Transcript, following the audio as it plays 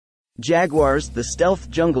Jaguars, the stealth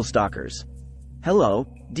jungle stalkers. Hello,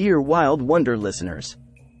 dear Wild Wonder listeners.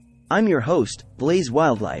 I'm your host, Blaze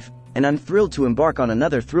Wildlife, and I'm thrilled to embark on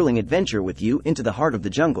another thrilling adventure with you into the heart of the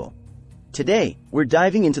jungle. Today, we're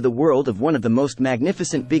diving into the world of one of the most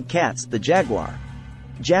magnificent big cats, the jaguar.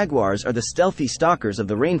 Jaguars are the stealthy stalkers of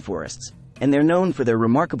the rainforests, and they're known for their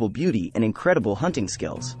remarkable beauty and incredible hunting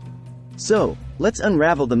skills. So, let's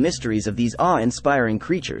unravel the mysteries of these awe-inspiring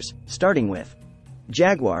creatures, starting with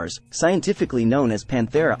jaguars, scientifically known as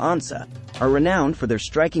Panthera onca, are renowned for their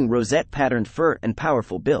striking rosette-patterned fur and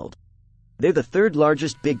powerful build. They're the third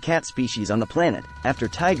largest big cat species on the planet, after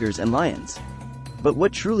tigers and lions. But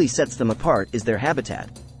what truly sets them apart is their habitat.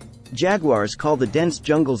 Jaguars call the dense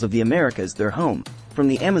jungles of the Americas their home, from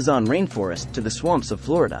the Amazon rainforest to the swamps of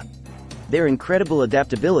Florida. Their incredible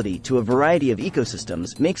adaptability to a variety of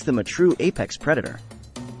ecosystems makes them a true apex predator.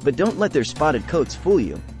 But don't let their spotted coats fool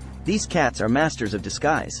you. These cats are masters of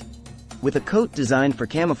disguise. With a coat designed for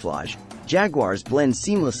camouflage, jaguars blend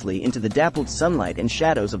seamlessly into the dappled sunlight and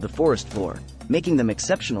shadows of the forest floor, making them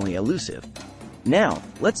exceptionally elusive. Now,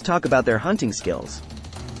 let's talk about their hunting skills.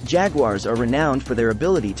 Jaguars are renowned for their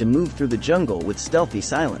ability to move through the jungle with stealthy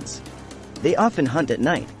silence. They often hunt at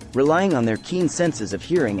night, relying on their keen senses of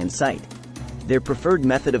hearing and sight. Their preferred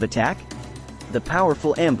method of attack? The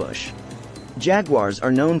powerful ambush. Jaguars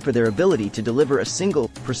are known for their ability to deliver a single,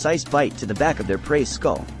 precise bite to the back of their prey's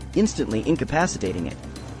skull, instantly incapacitating it.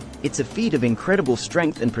 It's a feat of incredible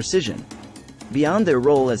strength and precision. Beyond their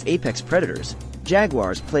role as apex predators,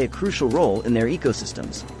 jaguars play a crucial role in their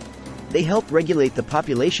ecosystems. They help regulate the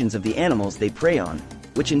populations of the animals they prey on,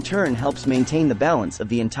 which in turn helps maintain the balance of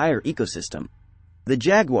the entire ecosystem. The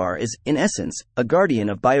jaguar is, in essence, a guardian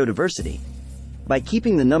of biodiversity. By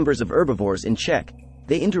keeping the numbers of herbivores in check,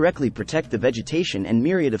 they indirectly protect the vegetation and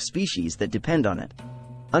myriad of species that depend on it.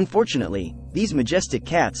 Unfortunately, these majestic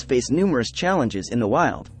cats face numerous challenges in the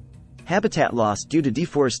wild. Habitat loss due to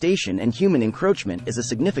deforestation and human encroachment is a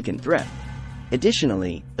significant threat.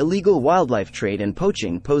 Additionally, illegal wildlife trade and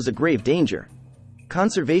poaching pose a grave danger.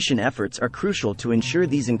 Conservation efforts are crucial to ensure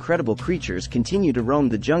these incredible creatures continue to roam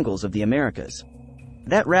the jungles of the Americas.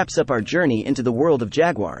 That wraps up our journey into the world of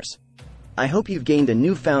jaguars. I hope you've gained a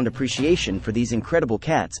newfound appreciation for these incredible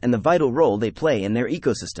cats and the vital role they play in their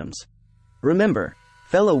ecosystems. Remember,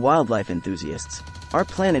 fellow wildlife enthusiasts, our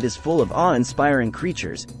planet is full of awe-inspiring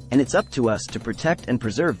creatures, and it's up to us to protect and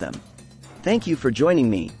preserve them. Thank you for joining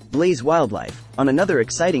me, Blaze Wildlife, on another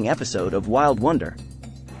exciting episode of Wild Wonder.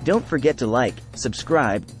 Don't forget to like,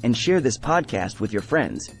 subscribe, and share this podcast with your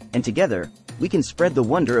friends, and together, we can spread the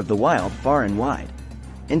wonder of the wild far and wide.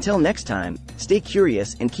 Until next time, stay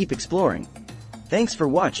curious and keep exploring. Thanks for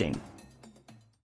watching.